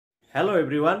Hello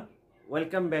everyone,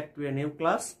 welcome back to a new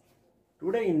class.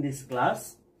 Today in this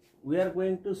class we are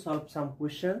going to solve some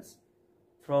questions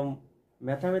from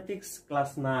Mathematics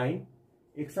Class 9,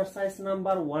 exercise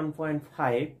number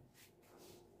 1.5,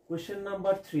 question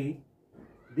number 3.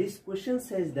 This question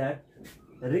says that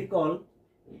recall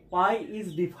pi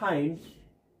is defined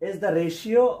as the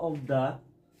ratio of the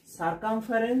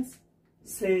circumference,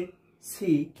 say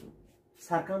C,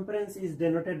 circumference is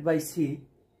denoted by C,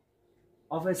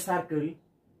 of a circle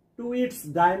to its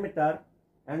diameter,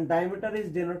 and diameter is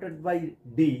denoted by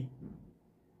D,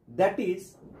 that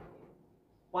is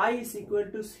pi is equal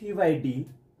to C by D.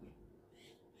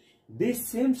 This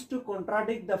seems to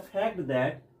contradict the fact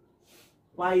that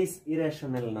pi is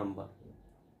irrational number.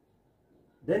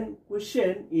 Then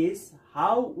question is,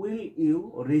 how will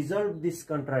you resolve this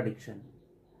contradiction?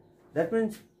 That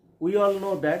means we all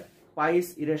know that pi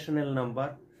is irrational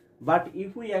number. But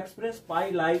if we express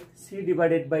pi like C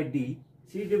divided by D,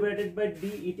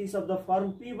 it is of the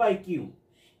form P by Q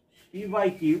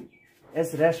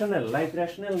as rational, like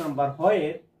rational number,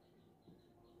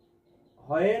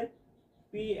 where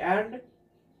P and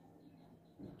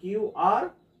Q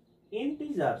are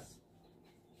integers.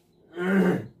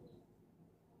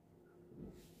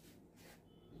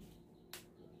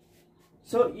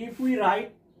 So if we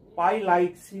write pi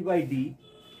like C by D,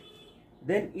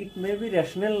 then it may be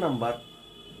rational number.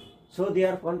 So they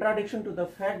are contradiction to the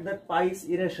fact that pi is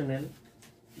irrational.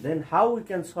 Then how we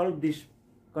can solve this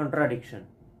contradiction?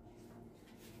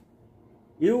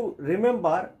 You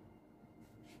remember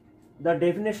the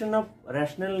definition of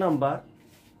rational number.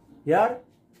 Here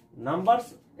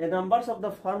numbers of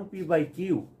the form P by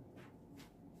Q,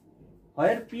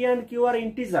 where P and Q are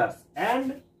integers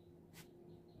and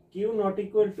Q not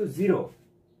equal to 0.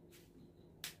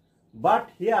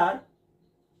 But here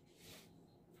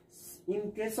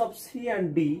in case of C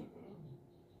and D,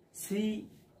 C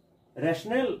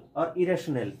rational or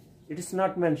irrational, it is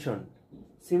not mentioned.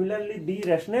 Similarly, D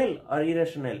rational or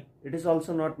irrational, it is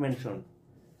also not mentioned.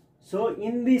 So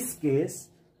in this case,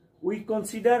 we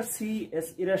consider C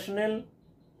as irrational,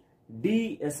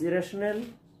 D as irrational,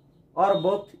 or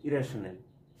both irrational.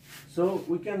 So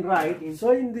we can write,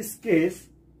 so in this case,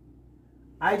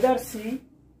 either C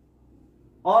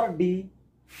or D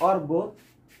or both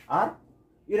are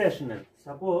irrational.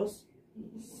 Suppose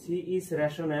C is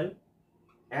rational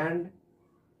and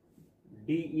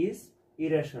D is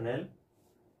irrational,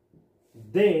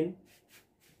 then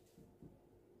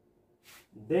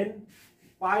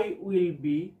pi will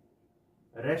be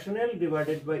rational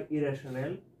divided by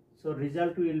irrational, so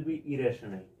result will be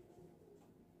irrational.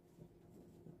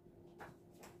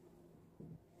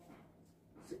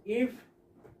 So if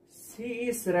C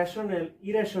is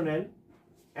irrational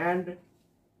and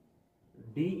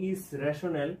D is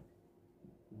rational,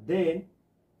 then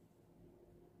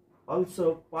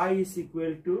also pi is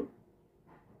equal to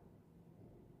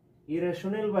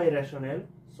irrational by rational,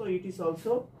 so it is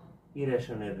also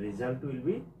irrational. Result will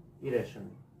be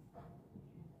irrational.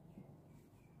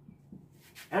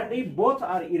 And if both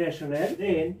are irrational,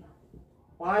 then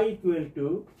pi equal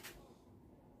to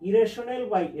irrational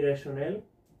by irrational,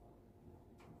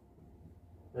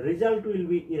 result will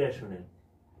be irrational.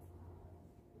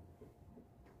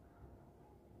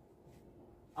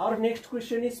 Our next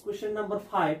question is question number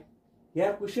 5.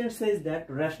 Here question says that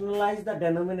rationalize the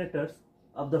denominators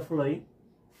of the following.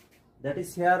 That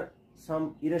is, here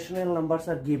some irrational numbers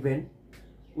are given.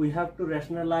 We have to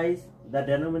rationalize the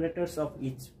denominators of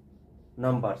each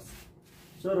numbers.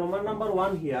 So Roman number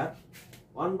 1 here,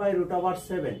 1 by root over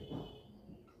 7.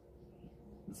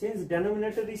 Since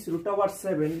denominator is root over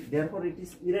 7, therefore it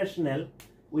is irrational.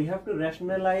 We have to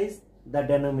rationalize the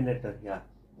denominator here.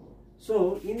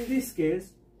 So in this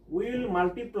case, we will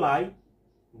multiply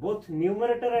both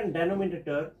numerator and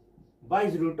denominator by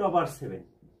root over 7.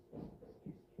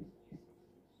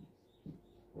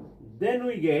 Then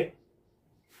we get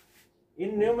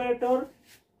in numerator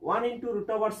 1 into root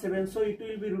over 7, so it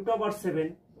will be root over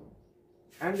 7,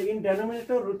 and in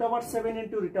denominator root over 7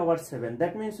 into root over 7.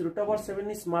 That means root over 7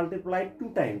 is multiplied 2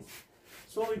 times.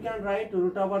 So we can write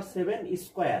root over 7 is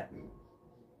square.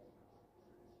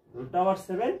 Root over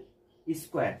 7 is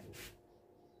square.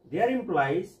 There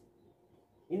implies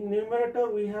in numerator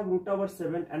we have root over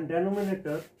 7 and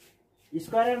denominator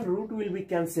square and root will be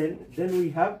cancelled, then we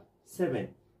have 7.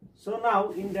 So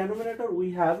now in denominator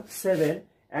we have 7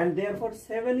 and therefore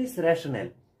 7 is rational,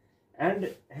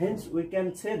 and hence we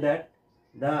can say that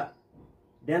the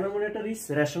denominator is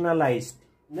rationalized.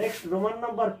 Next, Roman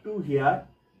number 2 here.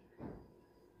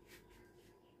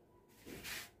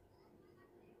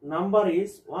 Number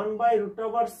is 1 by root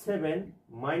over 7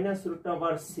 minus root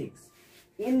over 6.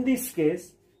 in this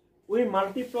case, we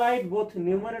multiplied both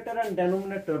numerator and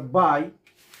denominator by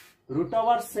root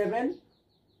over 7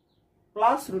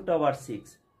 plus root over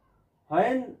 6.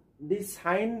 When this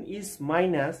sign is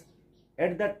minus,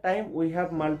 at that time we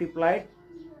have multiplied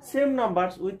same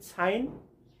numbers with sign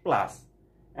plus.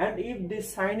 And if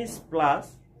this sign is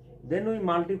plus, then we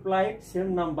multiplied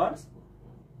same numbers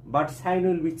but sign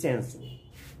will be changed.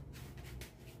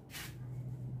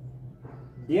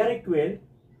 They are equal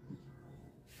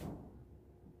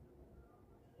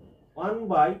 1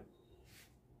 by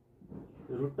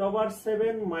root over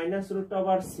 7 minus root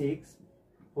over 6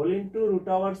 whole into root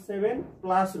over 7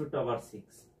 plus root over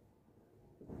 6.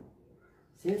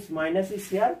 Since minus is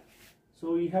here,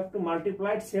 so we have to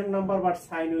multiply same number but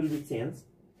sign will be changed.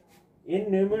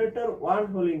 In numerator 1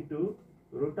 whole into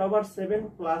root over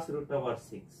 7 plus root over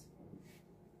 6.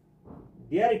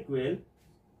 They are equal.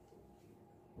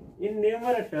 In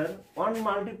numerator 1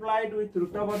 multiplied with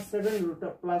root over 7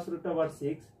 plus root over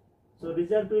 6. So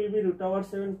result will be root over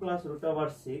 7 plus root over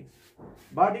 6.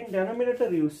 But in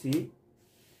denominator you see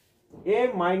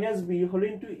a minus b whole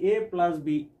into a plus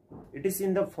b. It is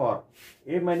in the form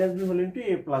a minus b whole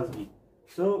into a plus b.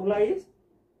 So lies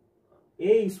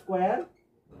a square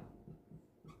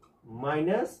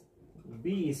minus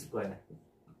b square.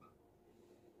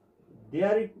 They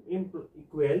are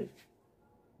equal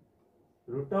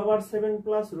root over 7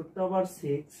 plus root over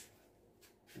 6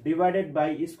 divided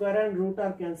by square and root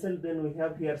are cancelled, then we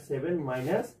have here 7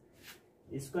 minus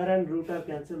square and root are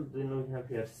cancelled, then we have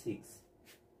here 6.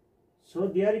 So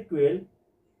they are equal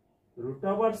root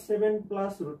over 7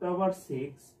 plus root over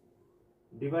 6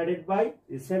 divided by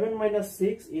 7 minus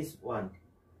 6 is 1.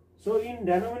 So in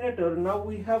denominator now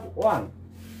we have 1.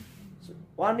 So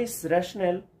 1 is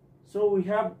rational. So we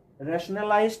have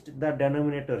rationalized the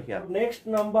denominator here. Next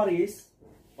number is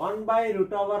 1 by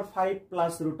root over 5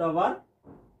 plus root over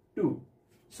 2.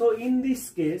 So in this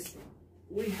case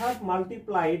we have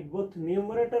multiplied both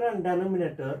numerator and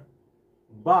denominator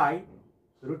by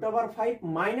root over 5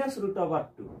 minus root over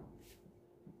 2.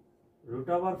 Root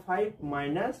over 5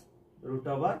 minus root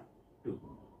over 2.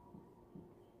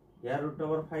 Here root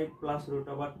over 5 plus root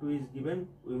over 2 is given.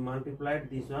 We multiplied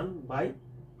this one by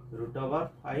root over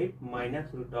 5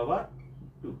 minus root over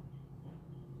 2.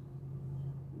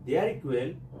 They are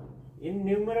equal. In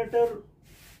numerator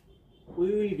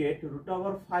we will get root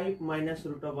over 5 minus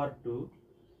root over 2.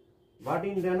 But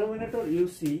in denominator you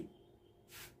see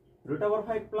root over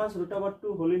 5 plus root over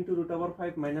 2 whole into root over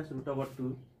 5 minus root over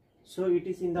 2. So it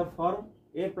is in the form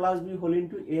a plus b whole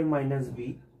into a minus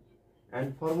b,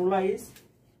 and formula is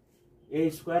a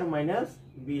square minus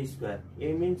b square.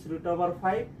 A means root over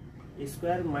 5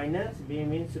 square minus b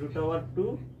means root over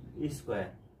 2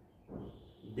 square.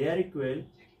 They are equal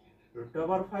root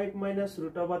over 5 minus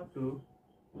root over 2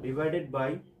 divided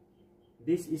by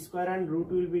this square and root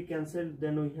will be cancelled,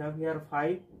 then we have here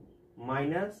 5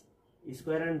 minus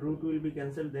square and root will be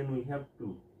cancelled, then we have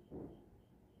 2.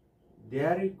 They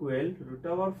are equal root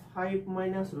over 5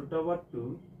 minus root over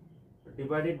 2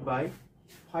 divided by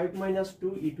 5 minus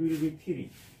 2, it will be 3.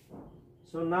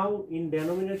 So now in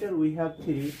denominator we have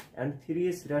 3 and 3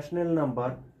 is rational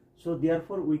number. So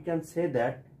therefore we can say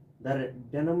that the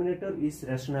denominator is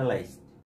rationalized.